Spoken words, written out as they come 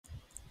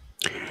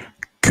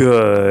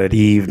Good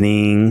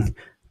evening,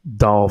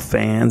 Doll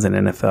fans and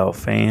NFL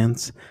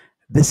fans.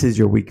 This is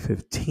your Week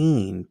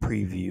 15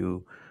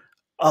 preview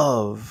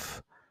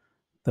of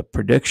the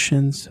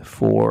predictions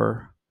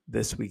for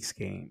this week's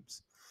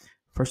games.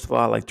 First of all,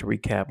 I'd like to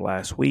recap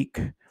last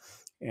week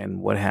and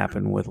what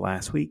happened with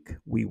last week.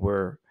 We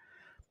weren't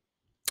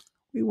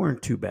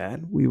too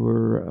bad. We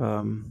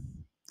were,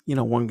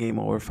 one game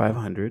over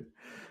 500.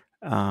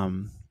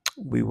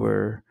 We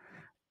were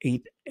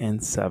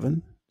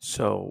 8-7.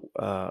 So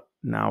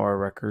now our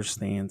record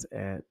stands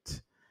at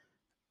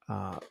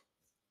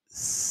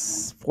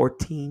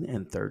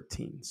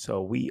 14-13.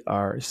 So we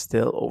are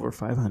still over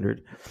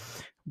 500.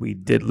 We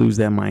did lose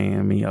that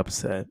Miami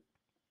upset,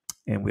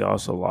 and we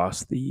also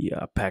lost the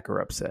Packer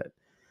upset.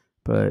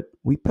 But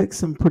we picked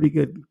some pretty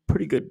good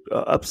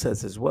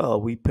upsets as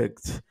well. We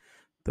picked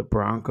the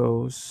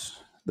Broncos,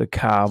 the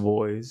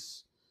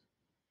Cowboys.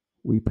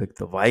 We picked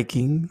the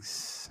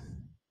Vikings.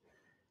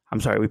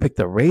 We picked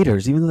the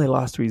Raiders, even though they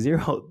lost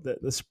 3-0.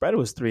 The spread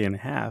was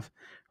 3.5.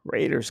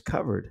 Raiders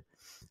covered.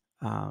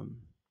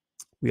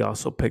 We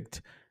also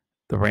picked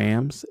the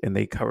Rams, and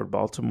they covered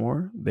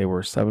Baltimore. They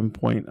were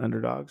 7-point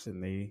underdogs,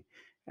 and they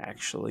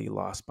actually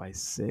lost by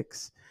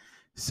 6.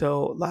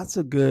 So lots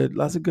of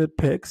good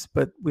picks,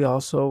 but we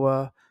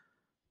also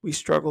we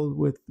struggled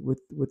with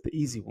the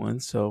easy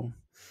ones. So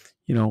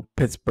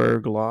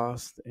Pittsburgh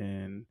lost,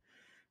 and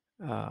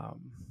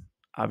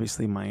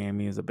obviously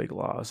Miami is a big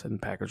loss,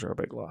 and Packers are a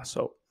big loss.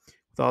 So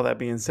with all that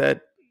being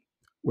said,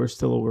 we're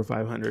still over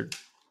 500.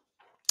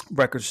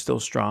 Record's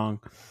still strong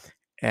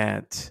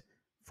at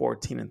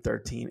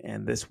 14-13,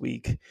 and this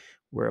week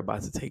we're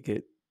about to take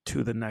it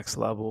to the next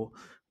level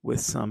with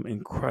some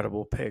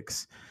incredible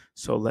picks.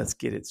 So let's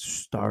get it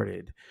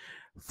started.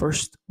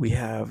 First, we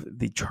have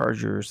the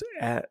Chargers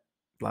at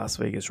Las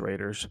Vegas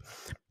Raiders.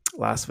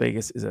 Las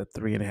Vegas is a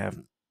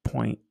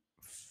 3.5-point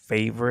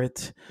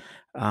favorite.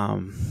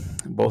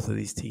 Both of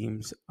these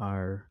teams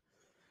are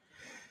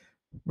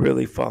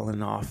really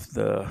falling off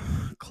the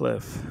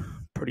cliff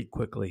pretty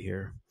quickly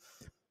here.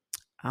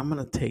 I'm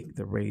going to take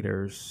the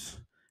Raiders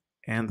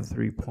and the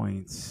 3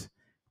 points.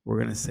 We're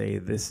going to say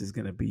this is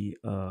going to be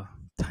a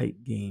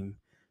tight game,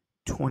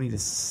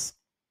 20-10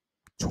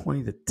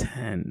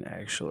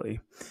 actually,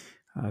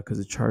 because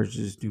the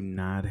Chargers do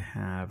not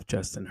have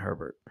Justin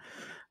Herbert.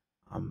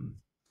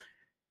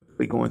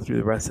 We going through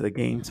the rest of the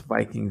games.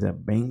 Vikings at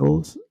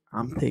Bengals.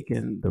 I'm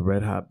taking the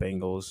red hot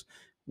Bengals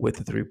with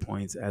the 3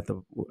 points at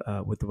the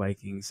with the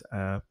Vikings.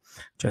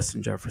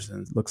 Justin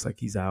Jefferson looks like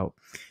he's out,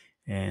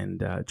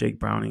 and Jake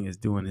Browning is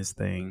doing his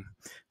thing.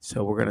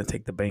 So we're going to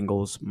take the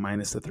Bengals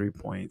minus the 3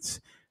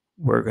 points.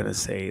 We're going to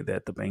say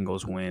that the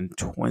Bengals win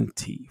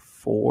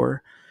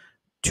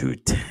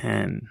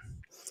 24-10.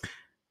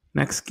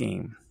 Next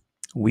game,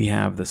 we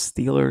have the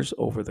Steelers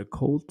over the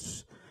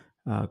Colts.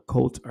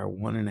 Colts are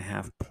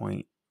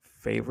 1.5-point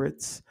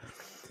favorites.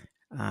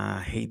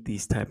 I hate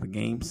these type of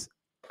games.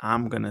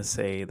 I'm going to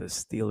say the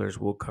Steelers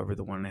will cover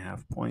the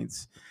 1.5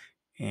 points,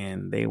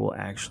 and they will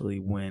actually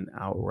win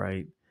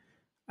outright.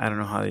 I don't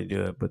know how they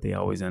do it, but they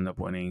always end up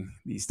winning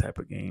these type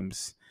of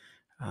games.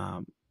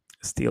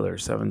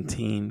 Steelers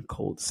 17,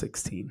 Colts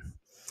 16.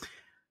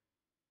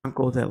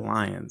 Broncos at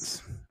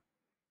Lions.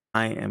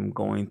 I am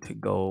going to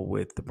go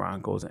with the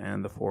Broncos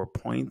and the 4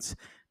 points.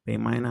 They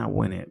might not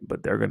win it,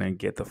 but they're going to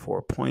get the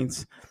 4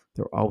 points.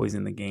 They're always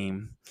in the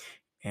game,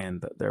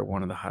 and they're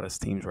one of the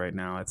hottest teams right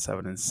now at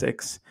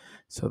 7-6.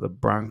 So the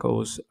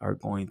Broncos are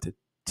going to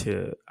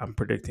I'm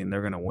predicting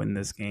they're going to win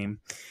this game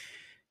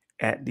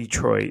at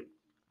Detroit,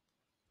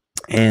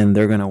 and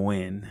they're going to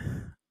win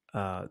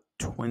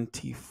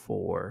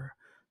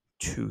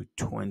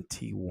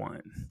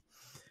 24-21.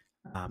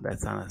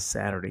 That's on a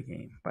Saturday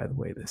game, by the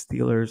way. The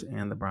Steelers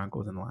and the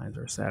Broncos and Lions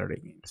are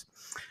Saturday games.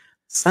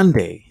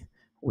 Sunday,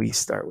 we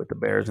start with the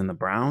Bears and the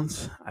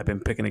Browns. I've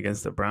been picking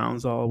against the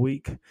Browns all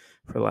week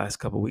for the last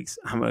couple of weeks.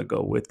 I'm going to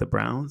go with the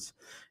Browns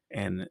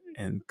and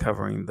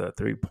covering the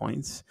 3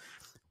 points.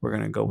 We're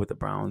going to go with the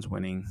Browns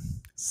winning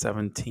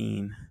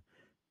 17-10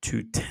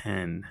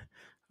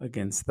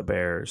 against the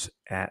Bears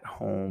at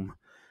home.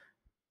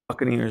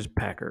 Buccaneers,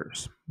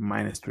 Packers,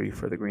 -3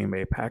 for the Green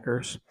Bay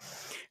Packers.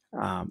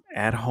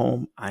 At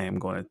home, I am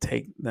going to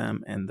take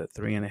them and the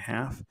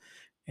 3.5,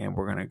 and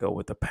we're going to go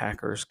with the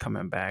Packers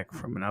coming back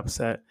from an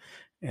upset,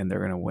 and they're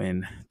going to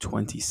win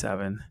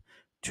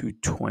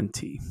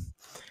 27-20.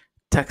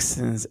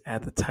 Texans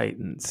at the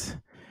Titans.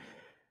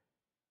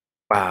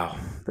 Wow,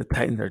 the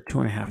Titans are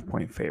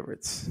 2.5-point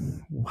favorites.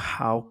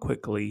 How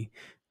quickly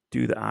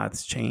do the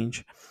odds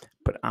change?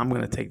 But I'm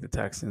going to take the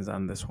Texans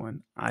on this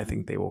one. I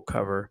think they will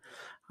cover.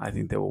 I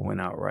think they will win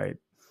outright.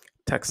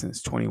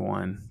 Texans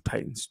 21,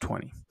 Titans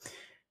 20.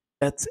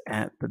 Jets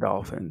at the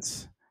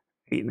Dolphins,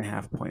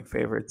 8.5-point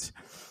favorites.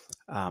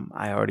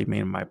 I already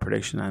made my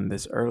prediction on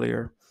this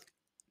earlier.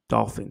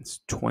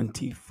 Dolphins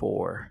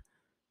 24,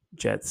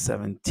 Jets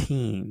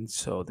 17.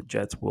 So the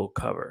Jets will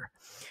cover,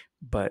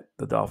 but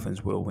the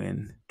Dolphins will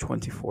win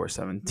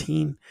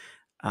 24-17.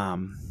 I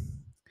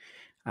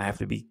have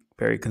to be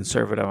very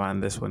conservative on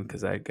this one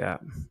because I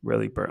got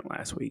really burnt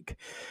last week.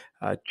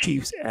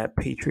 Chiefs at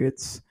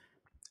Patriots.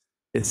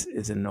 This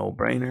is a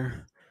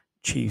no-brainer.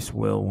 Chiefs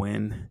will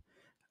win.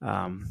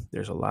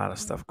 There's a lot of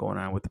stuff going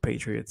on with the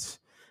Patriots.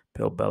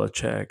 Bill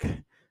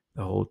Belichick,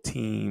 the whole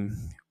team,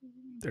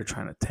 they're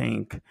trying to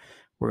tank.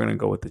 We're going to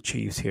go with the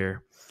Chiefs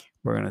here.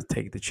 We're going to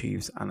take the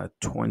Chiefs on a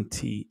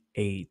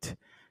 28-10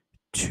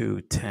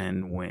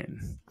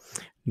 win.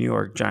 New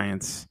York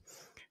Giants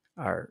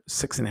are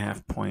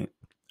 6.5-point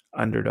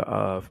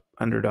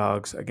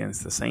underdogs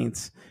against the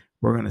Saints.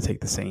 We're going to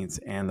take the Saints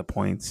and the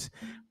points.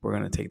 We're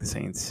going to take the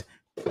Saints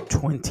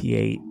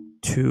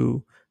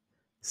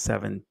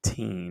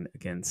 28-17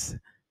 against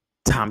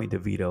Tommy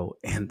DeVito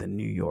and the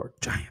New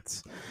York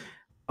Giants.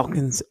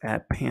 Falcons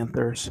at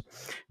Panthers.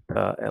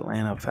 The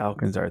Atlanta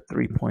Falcons are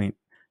 3-point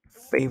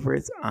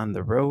favorites on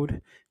the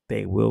road.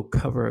 They will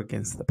cover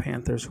against the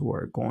Panthers, who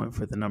are going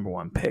for the number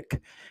 1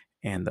 pick,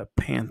 and the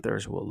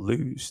Panthers will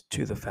lose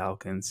to the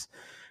Falcons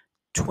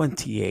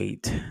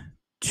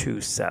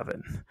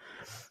 28-7.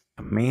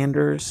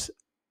 Commanders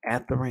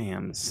at the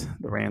Rams.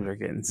 The Rams are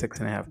getting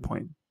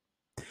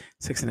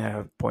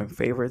 6.5-point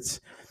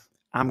favorites.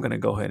 I'm going to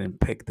go ahead and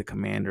pick the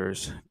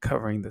Commanders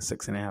covering the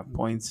 6.5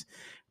 points.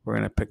 We're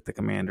going to pick the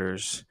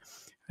Commanders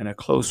in a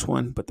close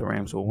one, but the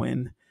Rams will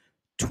win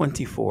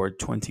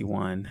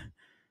 24-21.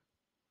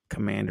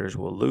 Commanders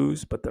will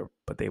lose, but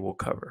they will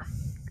cover.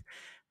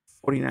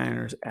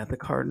 49ers at the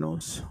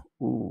Cardinals.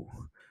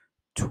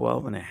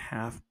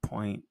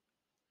 12.5-point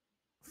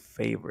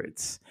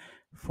favorites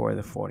for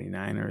the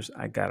 49ers.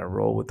 I got to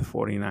roll with the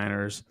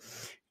 49ers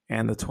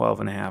and the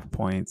 12.5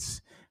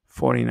 points.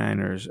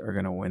 49ers are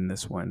going to win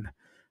this one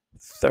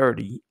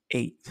 38-10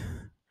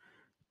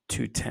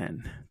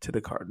 to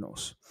the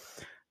Cardinals.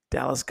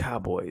 Dallas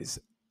Cowboys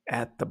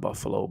at the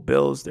Buffalo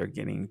Bills. They're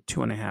getting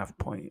 2.5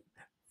 points.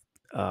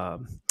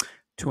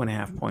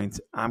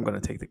 I'm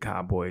going to take the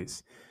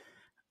Cowboys.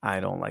 I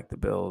don't like the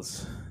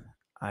Bills.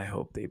 I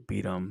hope they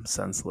beat them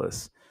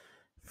senseless.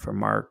 For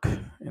Mark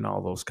and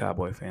all those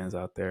Cowboy fans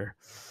out there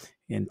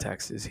in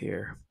Texas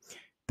here,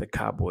 the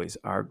Cowboys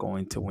are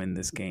going to win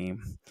this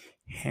game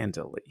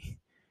handily.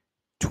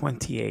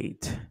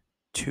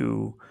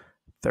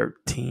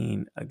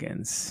 28-13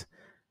 against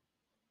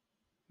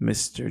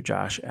Mr.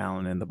 Josh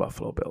Allen and the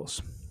Buffalo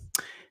Bills.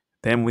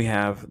 Then we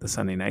have the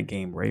Sunday night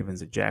game,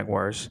 Ravens at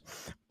Jaguars.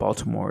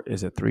 Baltimore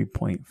is a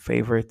 3-point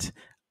favorite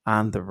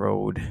on the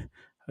road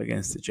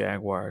against the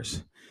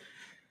Jaguars.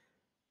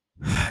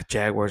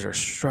 Jaguars are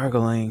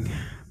struggling.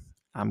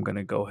 I'm going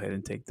to go ahead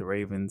and take the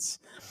Ravens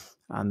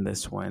on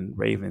this one.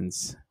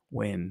 Ravens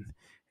win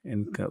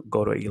and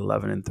go to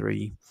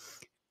 11-3.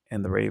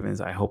 And the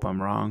Ravens, I hope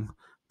I'm wrong,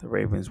 the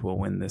Ravens will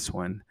win this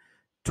one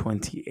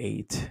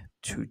 28-20.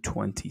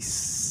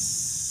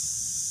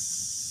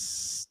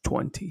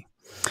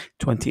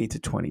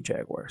 28-20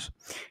 Jaguars.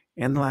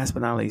 And last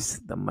but not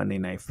least, the Monday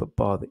Night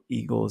Football, the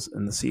Eagles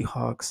and the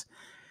Seahawks.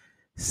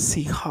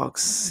 Seahawks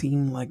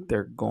seem like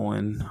they're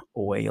going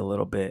away a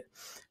little bit.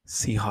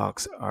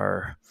 Seahawks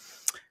are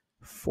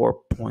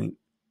 4-point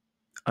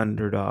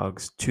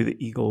underdogs to the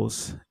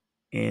Eagles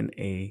in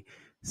a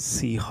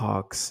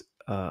Seahawks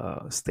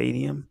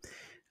stadium.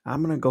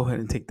 I'm going to go ahead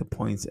and take the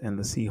points and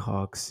the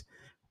Seahawks.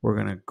 We're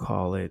going to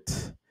call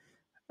it,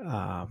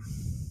 we're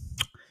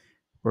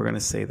going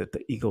to say that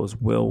the Eagles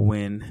will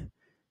win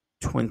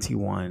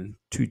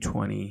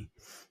 21-20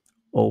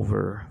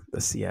 over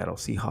the Seattle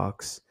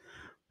Seahawks.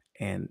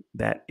 And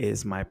that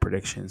is my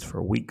predictions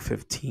for Week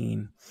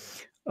 15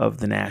 of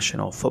the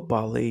National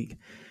Football League.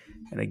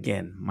 And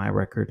again, my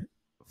record,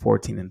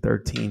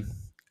 14-13.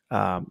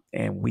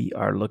 And we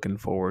are looking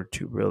forward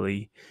to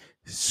really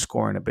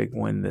scoring a big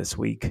win this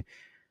week.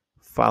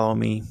 Follow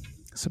me,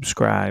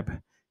 subscribe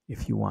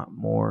if you want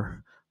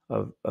more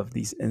of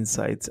these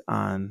insights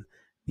on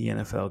the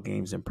NFL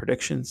games and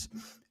predictions.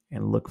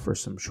 And look for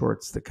some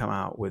shorts to come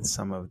out with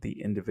some of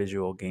the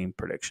individual game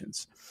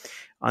predictions.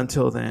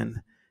 Until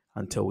then,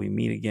 until we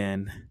meet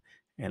again,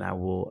 and I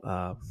will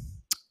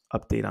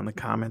update on the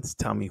comments.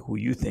 Tell me who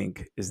you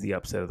think is the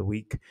upset of the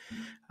week,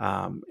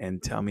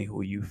 and tell me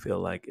who you feel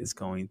like is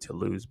going to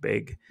lose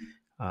big.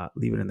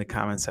 Leave it in the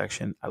comment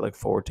section. I look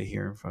forward to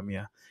hearing from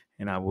you,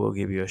 and I will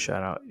give you a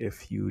shout out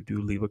if you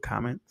do leave a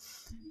comment.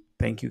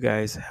 Thank you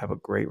guys. Have a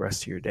great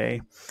rest of your day,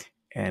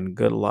 and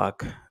good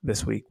luck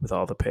this week with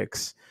all the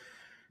picks.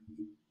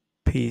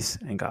 Peace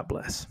and God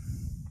bless.